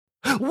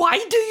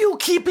Why do you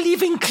keep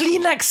leaving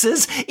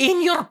Kleenexes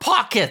in your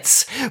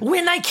pockets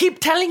when I keep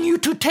telling you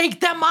to take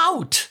them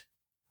out?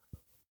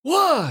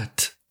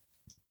 What?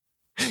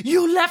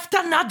 You left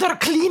another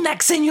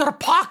Kleenex in your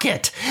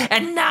pocket,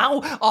 and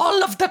now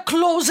all of the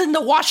clothes in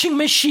the washing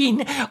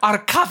machine are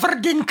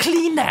covered in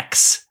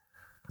Kleenex.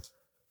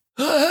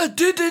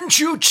 Didn't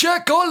you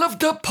check all of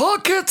the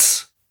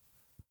pockets?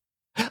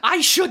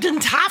 I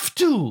shouldn't have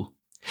to.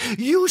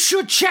 You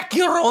should check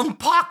your own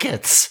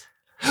pockets.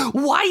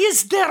 Why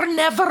is there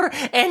never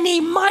any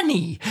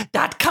money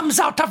that comes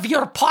out of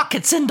your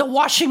pockets in the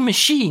washing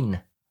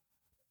machine?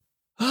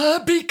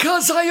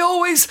 Because I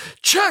always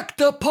check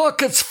the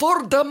pockets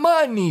for the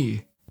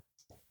money.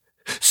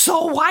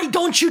 So why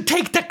don't you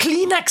take the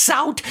Kleenex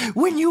out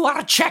when you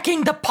are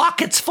checking the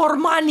pockets for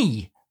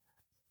money?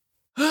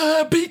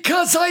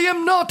 Because I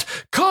am not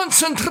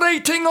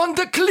concentrating on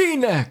the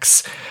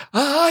Kleenex.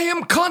 I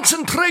am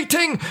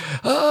concentrating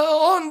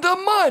on the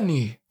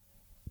money.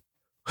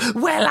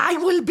 Well, I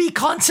will be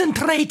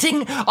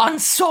concentrating on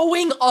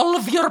sewing all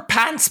of your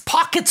pants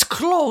pockets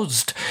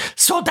closed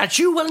so that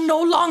you will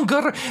no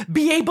longer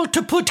be able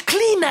to put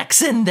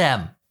Kleenex in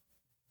them.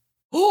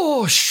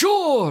 Oh,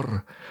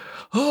 sure.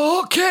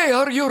 Okay,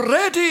 are you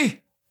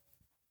ready?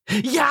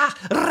 Yeah,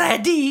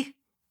 ready.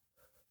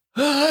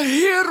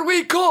 Here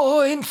we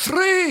go in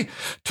 3,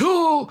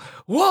 2,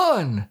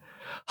 1.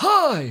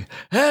 Hi,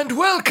 and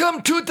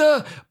welcome to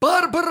the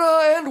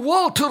Barbara and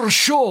Walter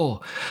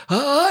show.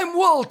 I'm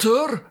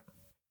Walter.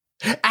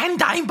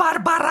 And I'm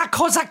Barbara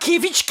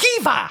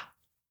Kozakiewicz-Kiwa.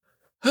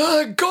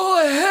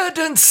 Go ahead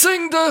and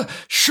sing the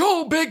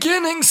show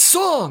beginning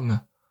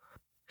song.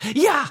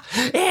 Yeah,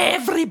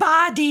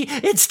 everybody,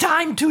 it's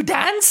time to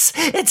dance.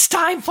 It's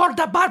time for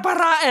the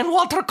Barbara and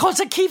Walter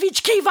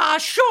Kozakiewicz-Kiwa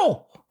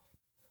show.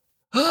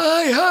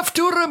 I have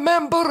to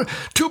remember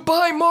to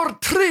buy more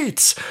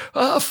treats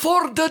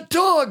for the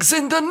dogs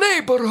in the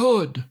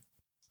neighborhood.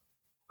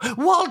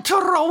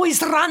 Walter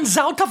always runs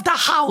out of the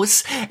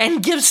house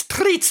and gives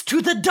treats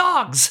to the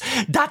dogs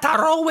that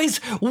are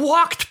always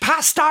walked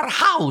past our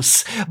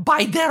house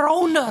by their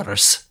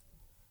owners.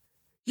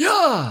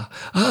 Yeah,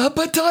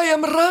 but I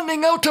am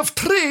running out of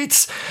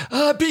treats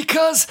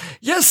because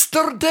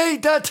yesterday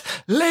that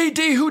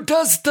lady who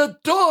does the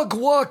dog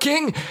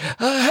walking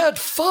had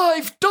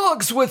 5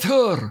 dogs with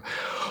her.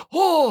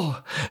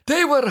 Oh,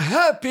 they were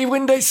happy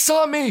when they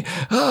saw me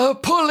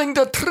pulling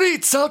the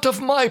treats out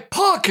of my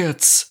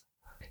pockets.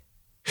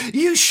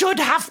 You should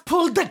have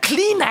pulled the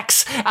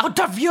Kleenex out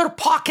of your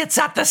pockets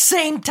at the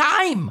same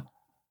time.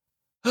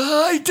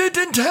 I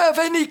didn't have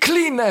any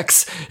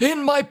Kleenex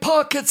in my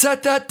pockets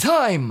at that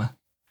time.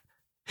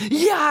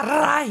 Yeah,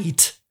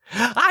 right.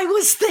 I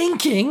was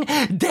thinking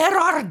there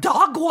are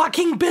dog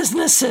walking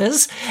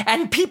businesses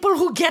and people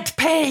who get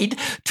paid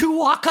to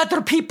walk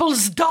other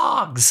people's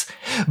dogs.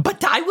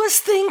 But I was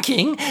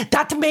thinking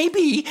that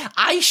maybe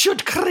I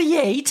should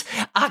create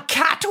a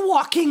cat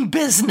walking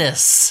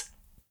business.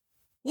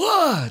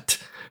 What?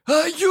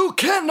 You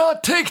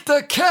cannot take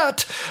the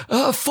cat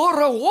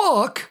for a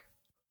walk?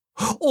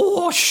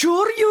 Oh,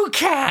 sure you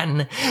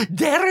can.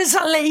 There is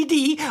a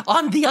lady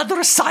on the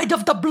other side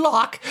of the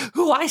block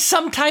who I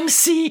sometimes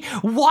see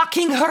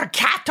walking her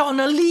cat on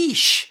a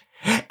leash.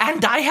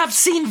 And I have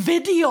seen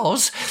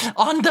videos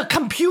on the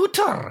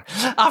computer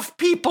of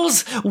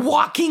people's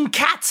walking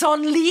cats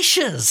on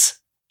leashes.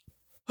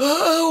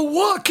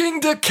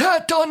 Walking the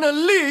cat on a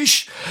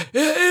leash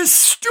is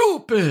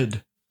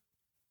stupid.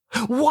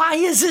 Why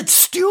is it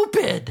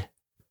stupid?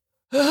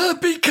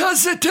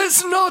 Because it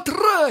is not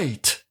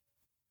right.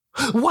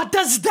 What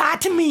does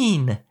that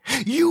mean?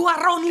 You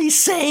are only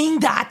saying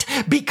that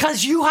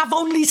because you have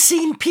only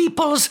seen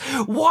people's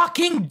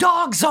walking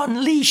dogs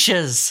on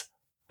leashes.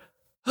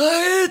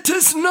 It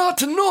is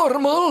not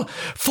normal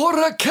for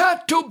a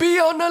cat to be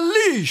on a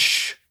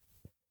leash.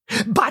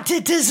 But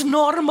it is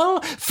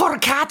normal for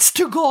cats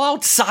to go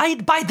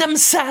outside by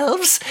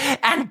themselves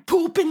and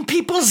poop in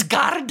people's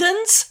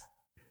gardens?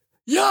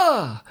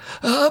 Yeah,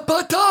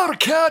 but our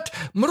cat,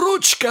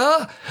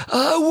 Mruchka,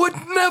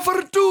 would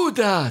never do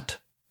that.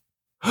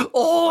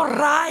 All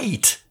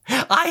right.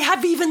 I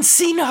have even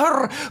seen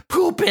her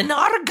poop in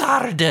our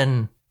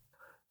garden.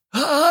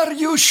 Are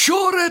you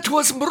sure it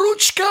was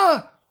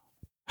Mruchka?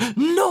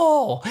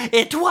 No,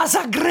 it was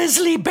a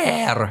grizzly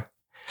bear.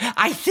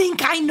 I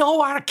think I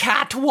know our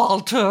cat,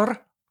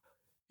 Walter.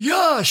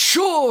 Yeah,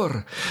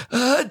 sure.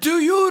 Do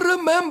you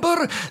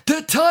remember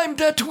the time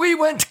that we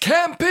went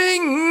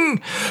camping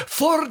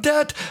for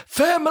that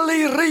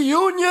family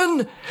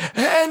reunion?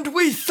 And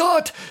we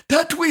thought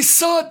that we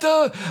saw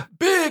the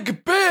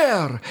big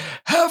bear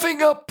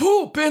having a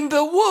poop in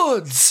the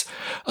woods.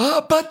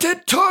 But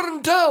it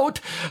turned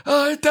out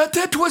that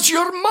it was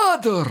your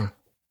mother.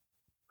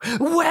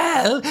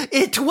 Well,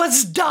 it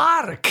was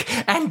dark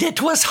and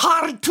it was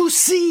hard to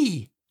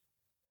see.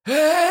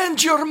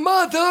 And your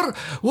mother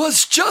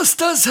was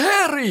just as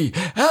hairy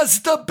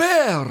as the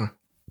bear.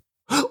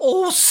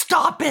 Oh,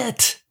 stop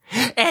it.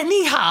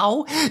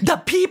 Anyhow,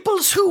 the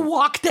peoples who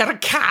walk their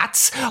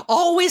cats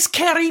always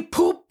carry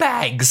poop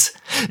bags,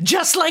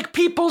 just like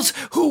peoples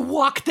who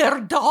walk their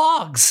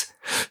dogs.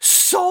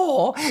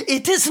 So,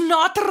 it is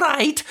not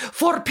right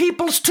for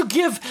peoples to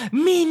give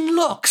mean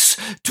looks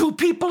to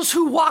peoples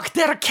who walk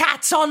their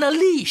cats on a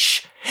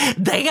leash.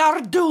 They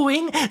are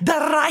doing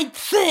the right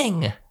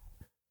thing.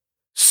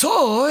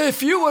 So,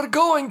 if you were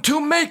going to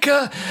make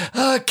a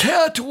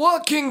cat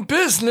walking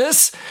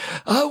business,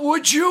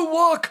 would you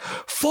walk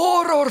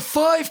 4 or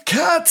 5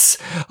 cats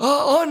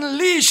on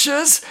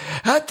leashes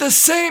at the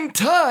same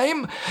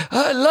time,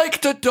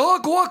 like the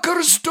dog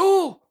walkers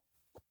do?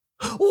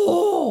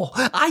 Oh,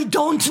 I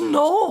don't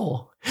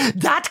know.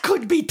 That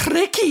could be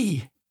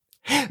tricky.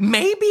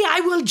 Maybe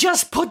I will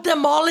just put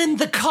them all in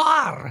the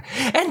car,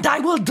 and I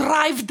will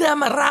drive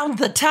them around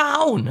the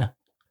town.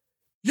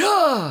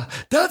 Yeah,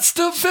 that's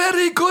the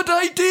very good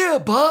idea,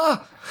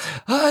 Ba.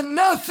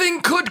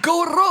 Nothing could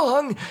go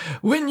wrong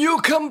when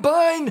you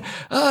combine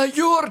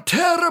your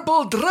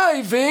terrible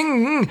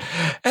driving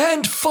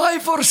and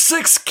 5 or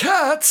 6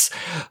 cats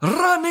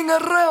running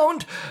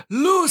around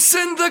loose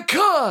in the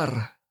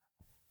car.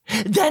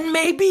 Then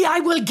maybe I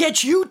will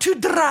get you to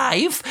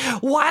drive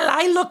while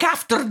I look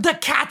after the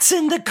cats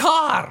in the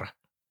car.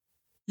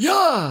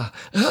 Yeah,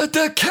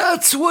 the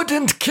cats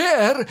wouldn't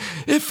care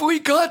if we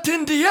got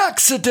in the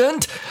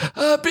accident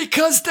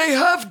because they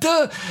have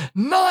the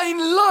 9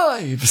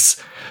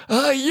 lives.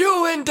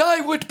 You and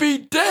I would be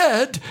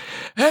dead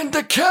and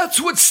the cats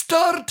would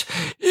start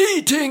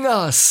eating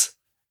us.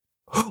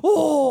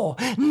 Oh,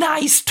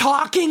 nice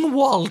talking,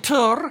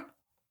 Walter.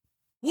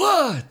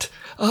 What?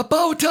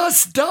 About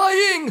us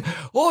dying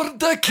or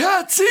the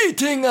cats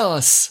eating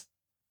us?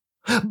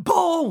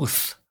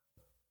 Both.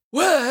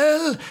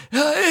 Well,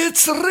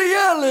 it's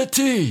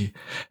reality,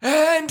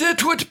 and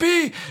it would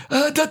be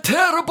the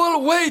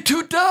terrible way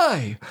to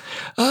die,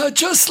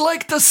 just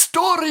like the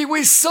story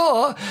we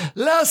saw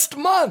last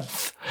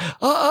month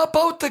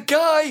about the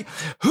guy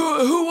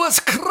who was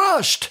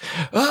crushed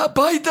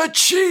by the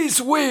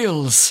cheese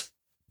wheels.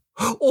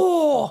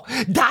 Oh,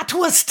 that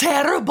was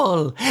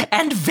terrible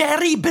and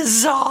very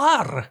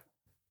bizarre.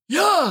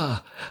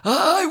 Yeah,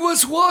 I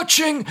was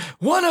watching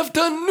one of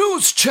the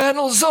news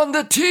channels on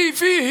the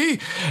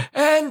TV,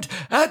 and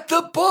at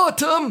the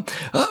bottom,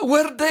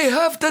 where they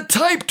have the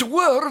typed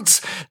words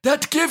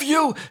that give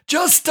you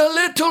just a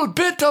little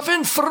bit of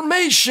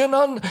information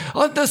on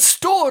the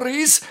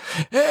stories,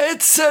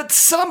 it said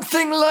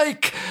something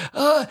like,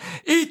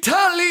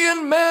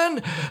 Italian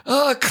man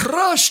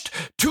crushed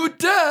to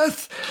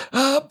death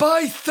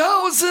by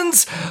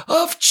thousands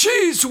of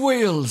cheese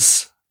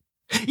wheels.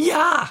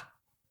 Yeah.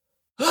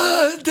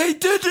 They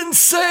didn't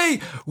say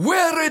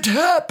where it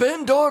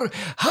happened or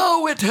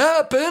how it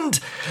happened.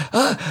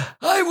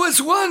 I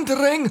was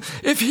wondering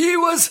if he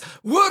was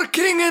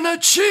working in a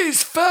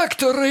cheese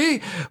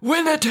factory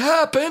when it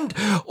happened,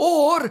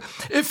 or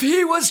if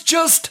he was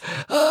just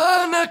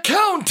an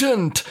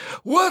accountant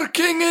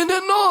working in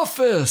an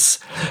office.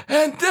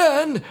 And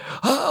then,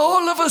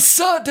 all of a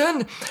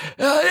sudden,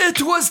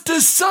 it was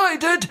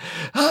decided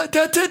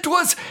that it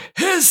was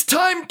his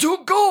time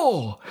to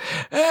go.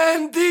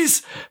 And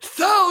these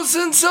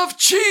thousands of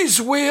cheese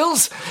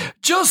wheels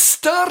just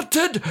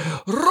started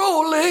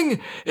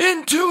rolling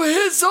into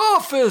his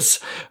office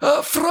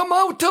from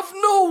out of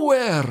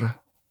nowhere.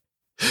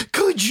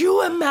 Could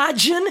you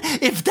imagine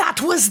if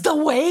that was the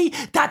way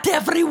that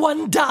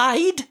everyone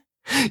died?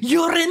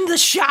 You're in the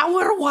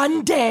shower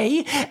one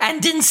day,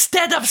 and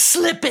instead of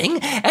slipping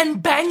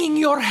and banging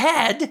your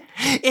head,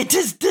 it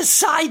is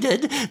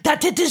decided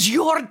that it is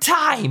your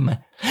time.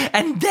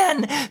 And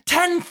then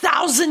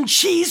 10,000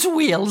 cheese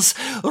wheels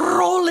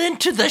roll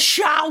into the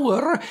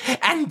shower,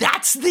 and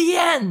that's the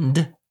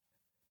end.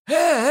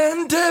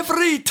 And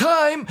every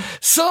time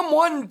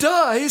someone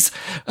dies,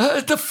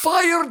 the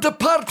fire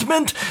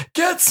department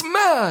gets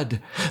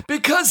mad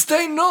because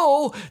they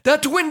know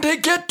that when they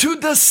get to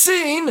the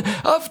scene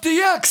of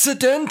the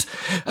accident,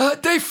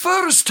 they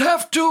first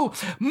have to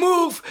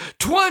move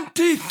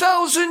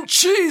 20,000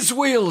 cheese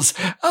wheels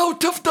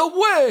out of the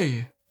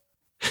way.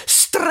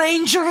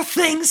 Stranger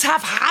things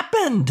have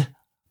happened.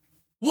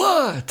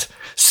 What?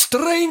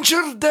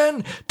 Stranger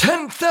than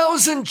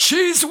 10,000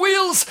 cheese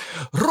wheels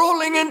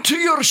rolling into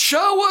your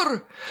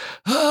shower?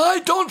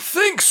 I don't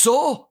think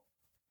so.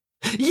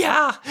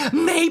 Yeah,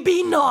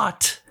 maybe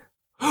not.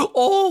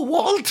 Oh,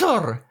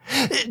 Walter,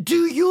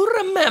 do you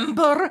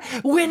remember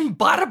when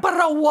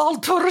Barbara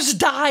Walters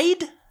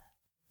died?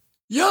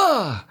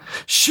 Yeah,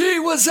 she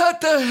was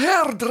at the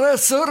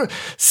hairdresser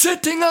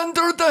sitting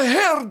under the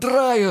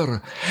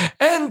hairdryer,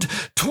 and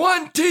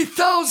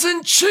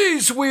 20,000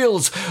 cheese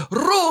wheels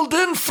rolled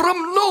in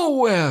from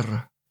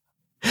nowhere.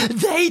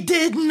 They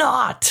did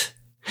not.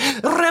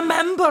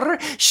 Remember,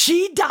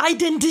 she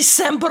died in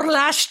December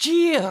last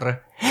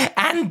year,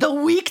 and the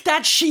week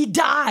that she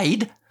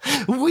died,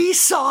 we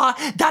saw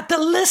that the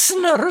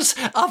listeners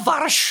of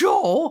our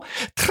show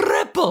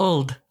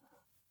tripled.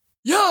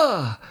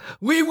 Yeah,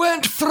 we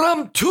went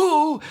from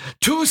 2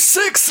 to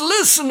 6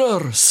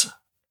 listeners.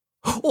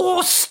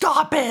 Oh,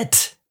 stop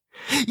it.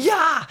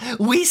 Yeah,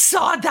 we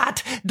saw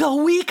that the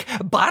week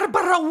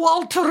Barbara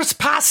Walters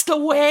passed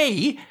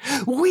away,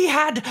 we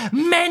had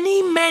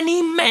many,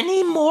 many,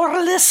 many more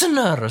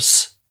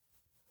listeners.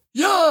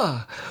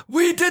 Yeah,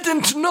 we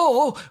didn't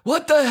know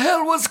what the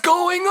hell was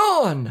going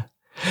on.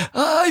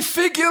 I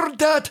figured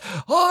that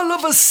all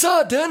of a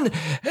sudden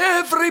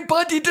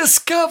everybody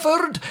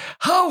discovered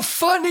how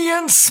funny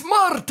and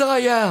smart I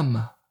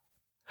am.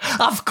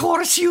 Of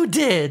course you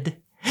did.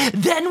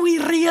 Then we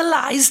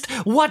realized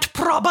what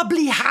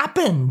probably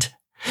happened.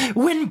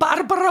 When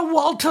Barbara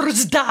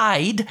Walters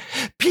died,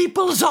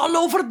 peoples all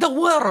over the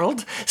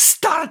world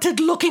started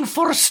looking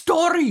for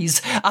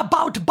stories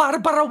about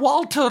Barbara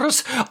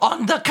Walters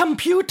on the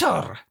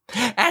computer.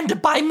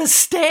 And by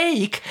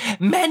mistake,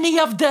 many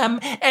of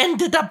them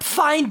ended up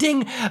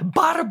finding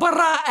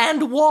Barbara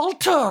and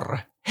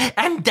Walter.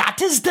 And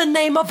that is the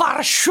name of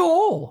our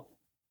show.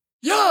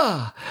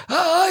 Yeah,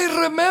 I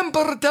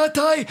remember that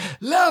I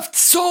laughed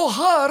so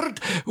hard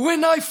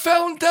when I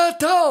found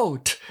that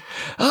out.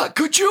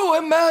 Could you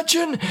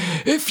imagine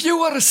if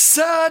you were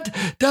sad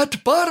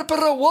that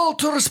Barbara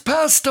Walters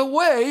passed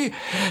away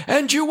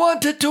and you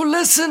wanted to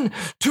listen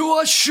to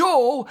a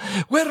show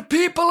where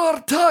people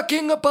are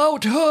talking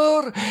about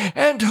her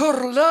and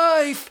her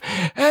life,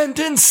 and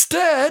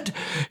instead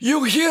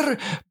you hear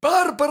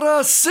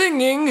Barbara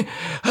singing,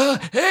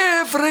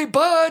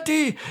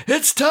 "Everybody,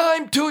 it's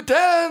time to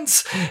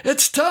dance.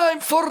 It's time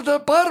for the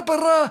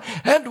Barbara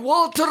and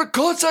Walter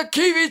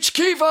Kozakiewicz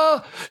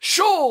Kiva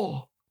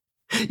show."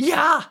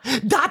 Yeah,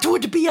 that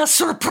would be a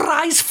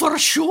surprise for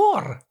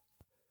sure.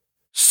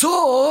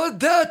 So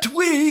that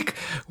week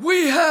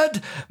we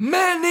had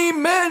many,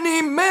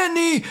 many,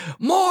 many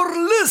more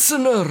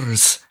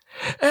listeners.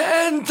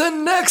 And the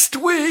next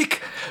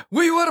week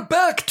we were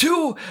back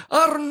to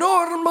our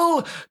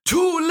normal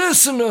 2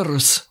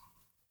 listeners.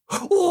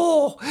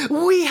 Oh,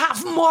 we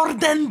have more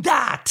than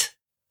that.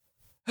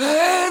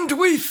 And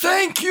we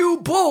thank you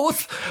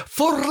both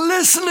for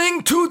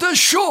listening to the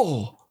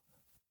show.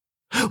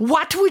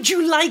 What would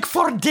you like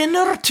for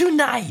dinner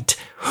tonight?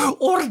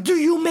 Or do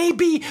you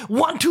maybe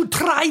want to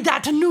try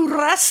that new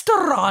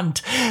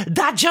restaurant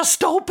that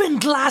just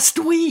opened last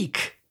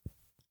week?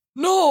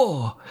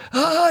 No,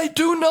 I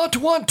do not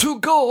want to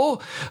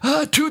go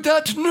to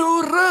that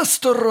new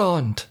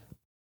restaurant.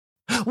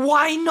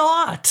 Why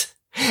not?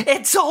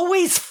 It's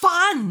always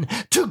fun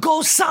to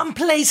go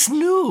someplace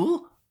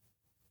new.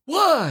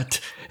 What?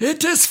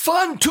 It is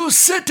fun to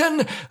sit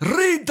and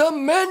read the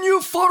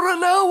menu for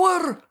an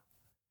hour?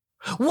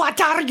 What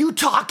are you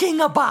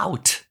talking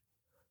about?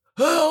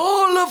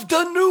 All of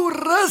the new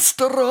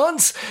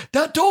restaurants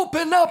that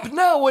open up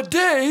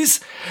nowadays,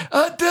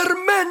 their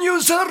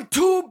menus are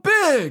too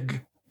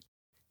big.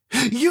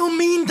 You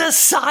mean the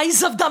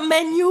size of the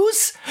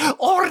menus?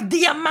 Or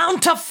the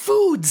amount of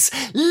foods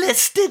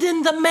listed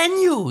in the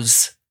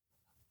menus?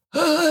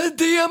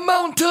 The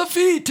amount of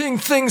eating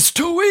things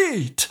to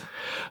eat.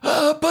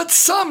 But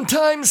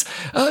sometimes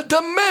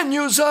the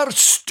menus are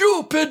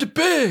stupid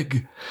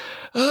big.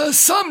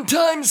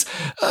 Sometimes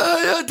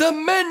the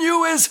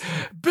menu is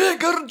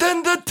bigger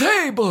than the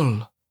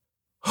table.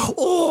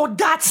 Oh,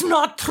 that's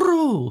not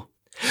true.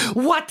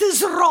 What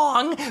is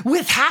wrong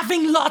with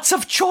having lots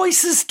of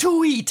choices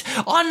to eat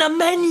on a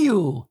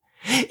menu?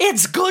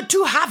 It's good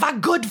to have a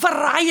good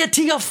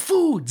variety of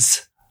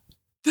foods.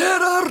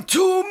 There are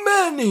too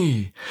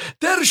many.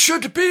 There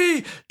should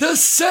be the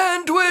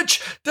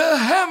sandwich, the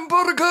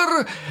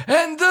hamburger,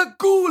 and the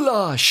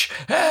goulash,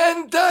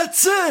 and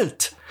that's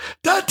it.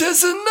 That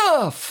is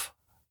enough.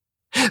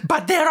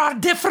 But there are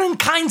different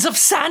kinds of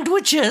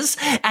sandwiches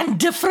and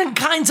different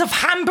kinds of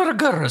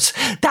hamburgers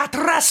that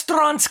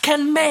restaurants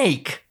can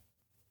make.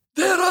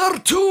 There are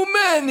too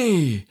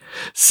many.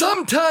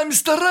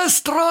 Sometimes the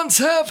restaurants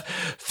have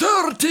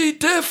 30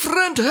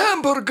 different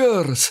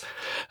hamburgers.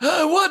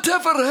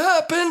 Whatever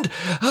happened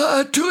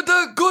to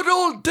the good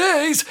old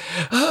days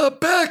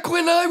back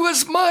when I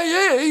was my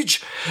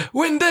age,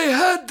 when they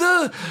had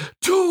the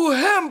 2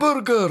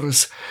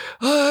 hamburgers?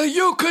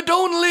 You could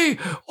only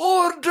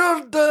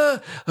order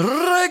the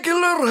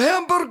regular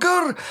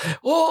hamburger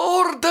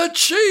or the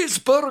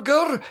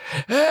cheeseburger,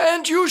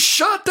 and you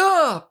shut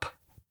up.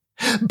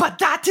 But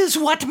that is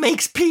what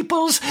makes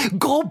people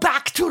go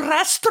back to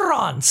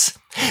restaurants.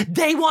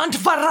 They want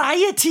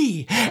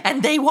variety,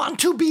 and they want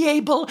to be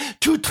able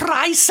to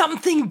try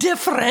something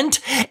different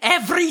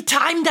every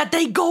time that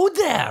they go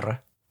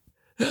there.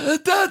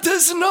 That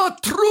is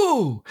not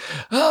true.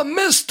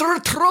 Mr.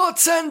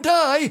 Trotz and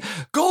I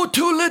go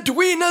to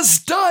Ledwina's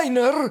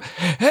Diner,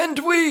 and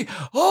we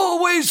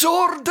always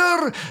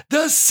order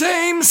the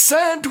same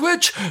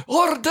sandwich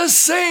or the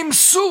same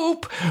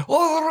soup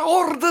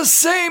or the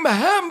same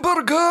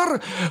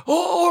hamburger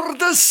or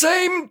the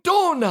same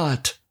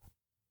donut.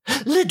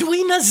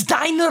 Ledwina's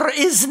Diner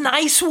is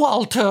nice,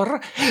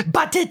 Walter,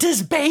 but it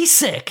is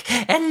basic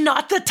and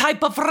not the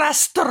type of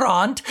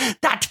restaurant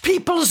that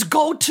peoples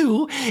go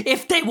to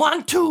if they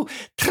want to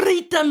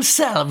treat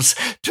themselves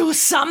to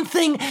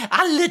something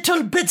a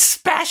little bit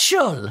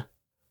special.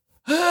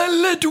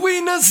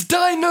 Ledwina's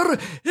Diner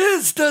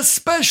is the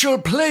special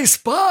place,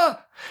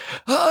 Pa.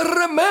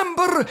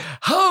 Remember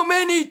how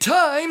many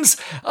times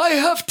I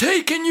have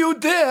taken you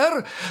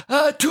there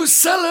to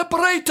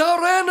celebrate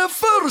our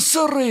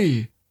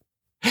anniversary?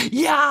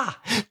 Yeah,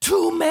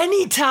 too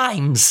many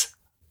times.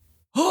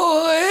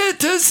 Oh,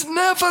 it is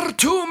never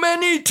too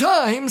many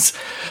times.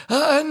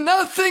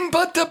 Nothing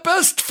but the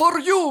best for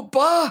you,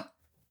 Pa.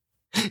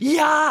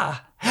 Yeah,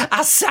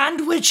 a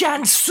sandwich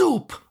and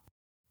soup.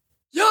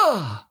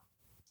 Yeah.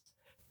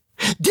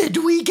 Did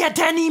we get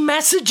any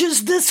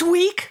messages this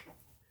week?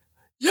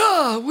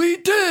 Yeah, we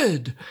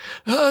did.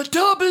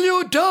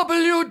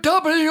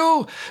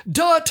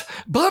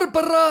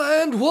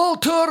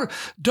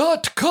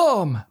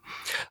 www.barbaraandwalter.com.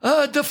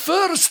 The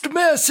first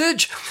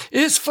message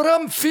is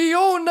from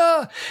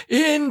Fiona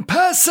in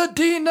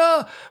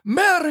Pasadena,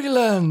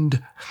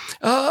 Maryland.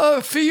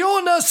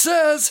 Fiona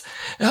says,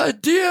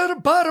 Dear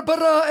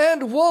Barbara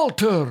and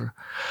Walter,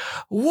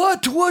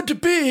 what would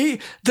be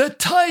the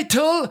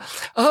title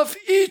of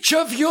each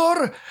of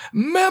your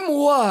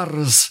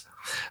memoirs?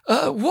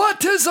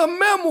 What is a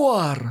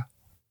memoir?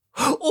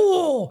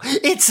 Oh,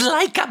 it's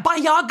like a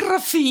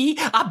biography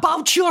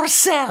about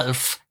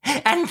yourself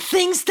and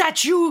things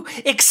that you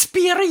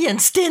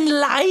experienced in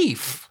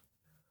life.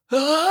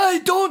 I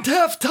don't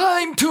have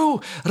time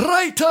to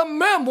write a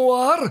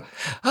memoir.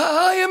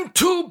 I am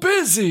too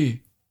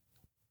busy.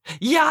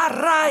 Yeah,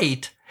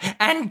 right.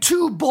 And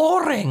too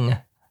boring.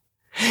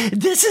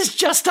 This is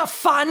just a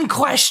fun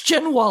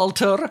question,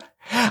 Walter.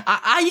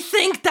 I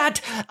think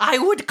that I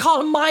would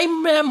call my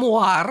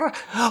memoir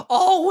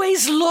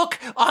Always Look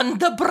on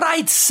the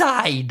Bright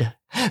Side,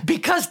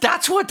 because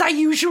that's what I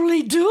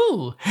usually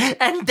do,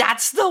 and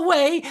that's the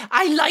way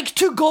I like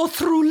to go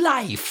through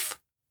life.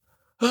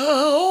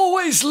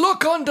 Always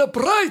look on the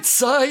bright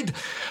side.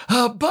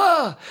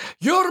 Bah,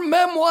 your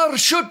memoir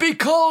should be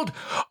called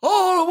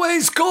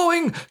Always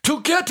Going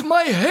to Get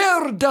My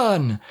Hair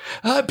Done,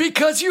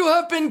 because you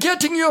have been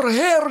getting your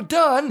hair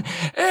done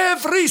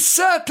every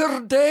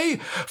Saturday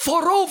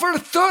for over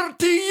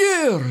 30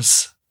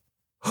 years.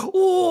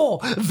 Oh,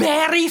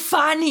 very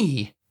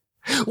funny.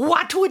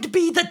 What would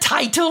be the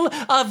title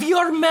of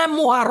your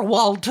memoir,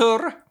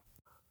 Walter?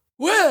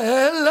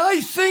 Well, I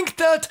think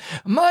that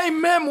my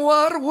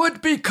memoir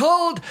would be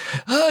called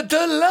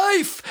The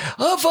Life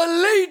of a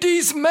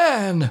Ladies'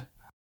 Man.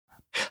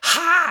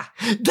 Ha!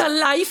 The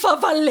Life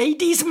of a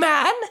Ladies'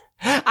 Man?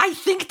 I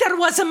think there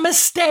was a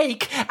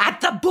mistake at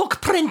the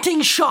book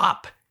printing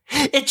shop.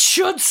 It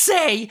should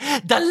say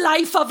The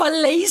Life of a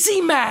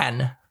Lazy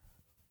Man.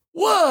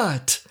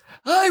 What?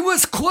 I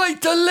was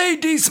quite a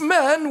ladies'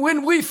 man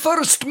when we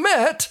first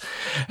met,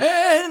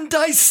 and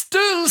I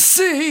still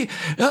see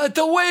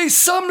the way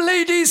some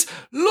ladies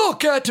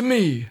look at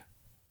me.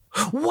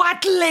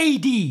 What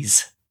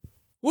ladies?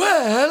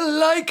 Well,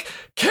 like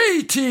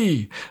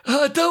Katie,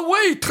 the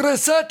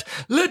waitress at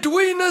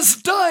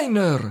Ledwina's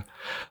Diner.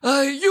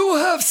 You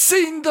have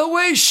seen the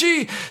way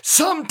she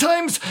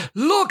sometimes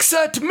looks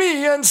at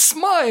me and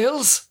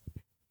smiles.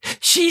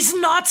 She's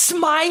not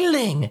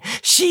smiling.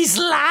 She's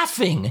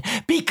laughing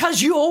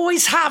because you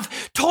always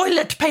have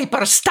toilet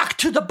paper stuck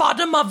to the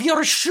bottom of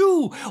your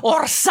shoe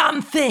or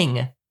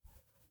something.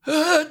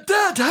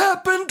 That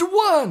happened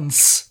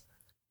once.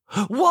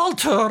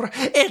 Walter,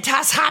 it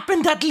has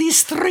happened at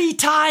least 3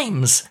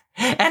 times.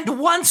 And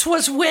once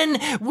was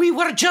when we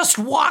were just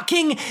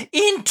walking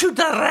into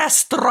the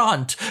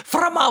restaurant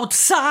from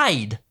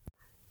outside.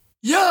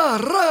 Yeah,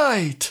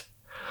 right.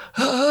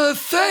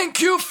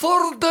 Thank you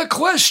for the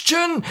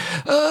question,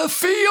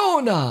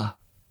 Fiona.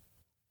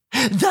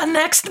 The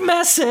next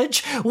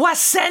message was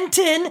sent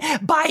in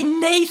by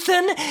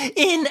Nathan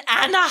in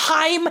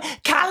Anaheim,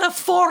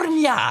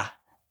 California.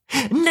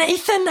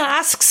 Nathan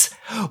asks,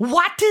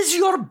 what is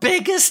your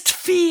biggest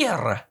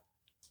fear?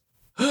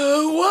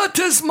 What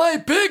is my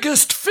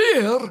biggest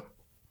fear?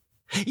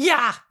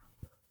 Yeah.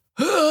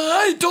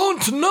 I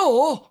don't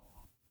know.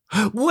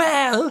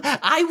 Well,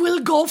 I will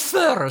go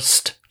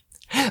first.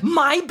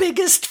 My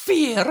biggest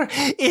fear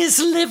is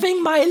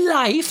living my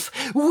life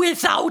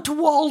without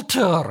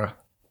Walter.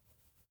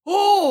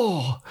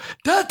 Oh,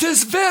 that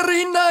is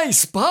very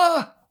nice,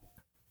 Pa.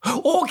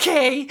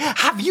 Okay,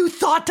 have you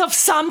thought of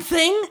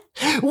something?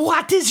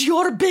 What is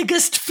your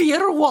biggest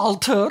fear,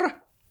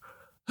 Walter?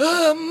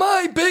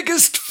 My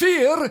biggest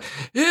fear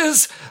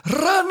is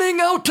running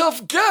out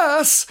of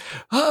gas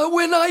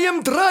when I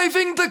am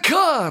driving the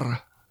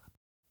car.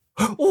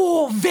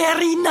 Oh,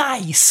 very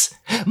nice.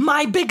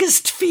 My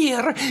biggest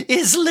fear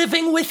is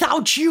living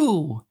without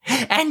you,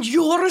 and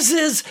yours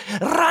is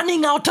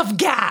running out of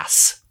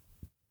gas.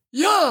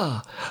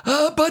 Yeah,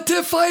 but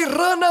if I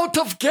run out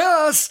of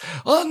gas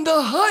on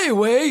the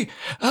highway,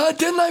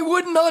 then I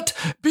would not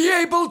be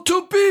able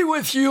to be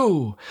with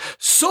you.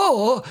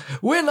 So,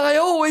 when I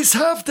always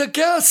have the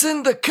gas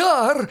in the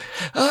car,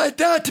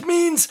 that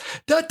means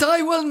that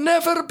I will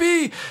never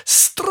be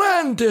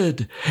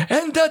stranded,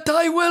 and that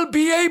I will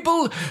be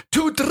able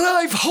to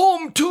drive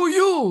home to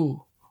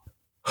you.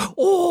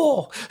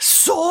 Oh,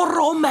 so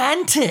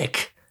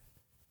romantic.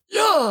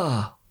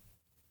 Yeah.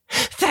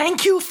 Thank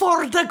Thank you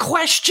for the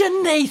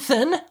question,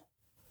 Nathan.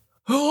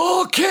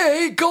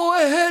 Okay, go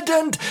ahead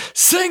and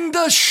sing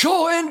the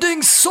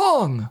show-ending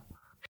song.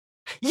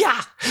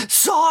 Yeah,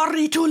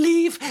 sorry to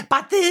leave,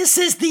 but this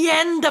is the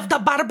end of the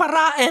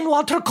Barbara and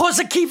Walter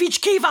Kozakiewicz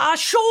Kiva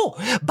show.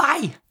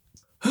 Bye.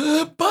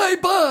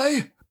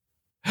 Bye-bye.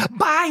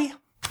 Bye.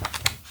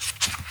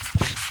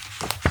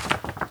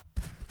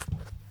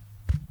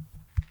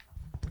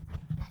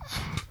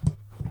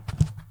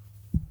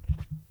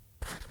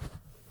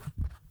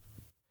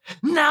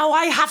 Now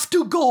I have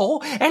to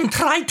go and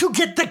try to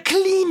get the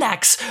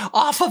Kleenex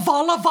off of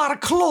all of our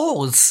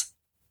clothes.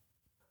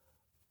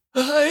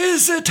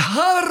 Is it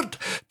hard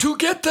to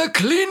get the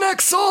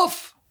Kleenex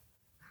off?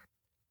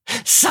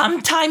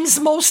 Sometimes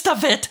most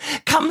of it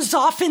comes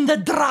off in the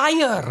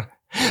dryer.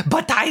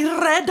 But I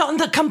read on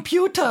the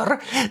computer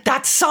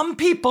that some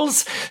people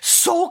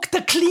soak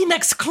the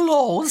Kleenex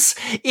clothes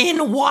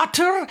in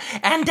water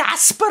and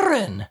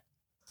aspirin.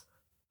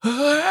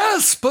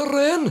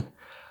 Aspirin?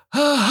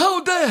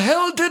 How the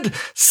hell did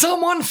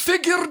someone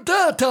figure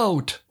that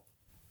out?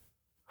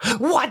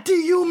 What do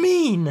you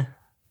mean?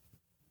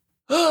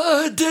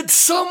 Did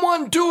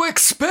someone do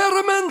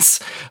experiments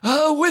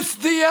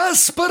with the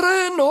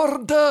aspirin or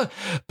the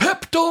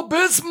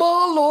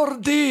Pepto-Bismol or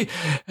the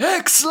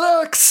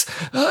X-Lax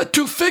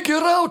to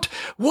figure out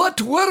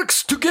what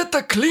works to get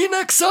the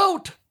Kleenex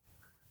out?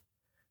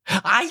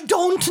 I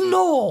don't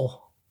know.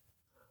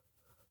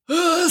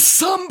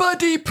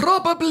 Somebody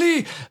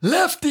probably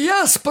left the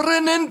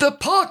aspirin in the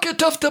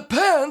pocket of the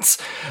pants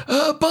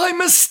by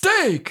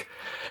mistake.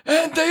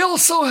 And they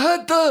also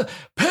had the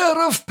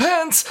pair of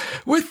pants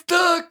with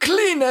the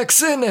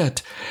Kleenex in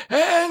it.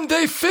 And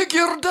they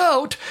figured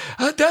out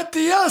that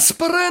the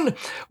aspirin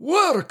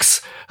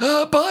works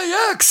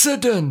by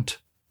accident.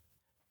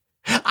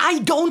 I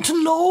don't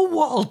know,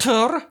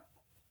 Walter.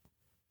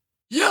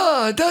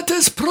 Yeah, that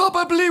is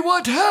probably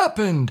what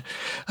happened.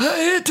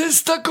 It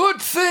is the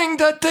good thing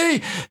that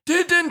they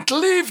didn't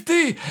leave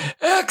the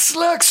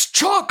X-Lax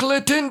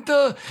chocolate in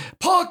the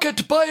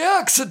pocket by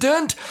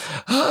accident,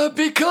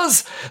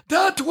 because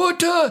that would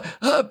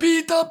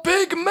be the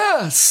big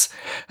mess,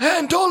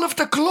 and all of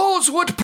the clothes would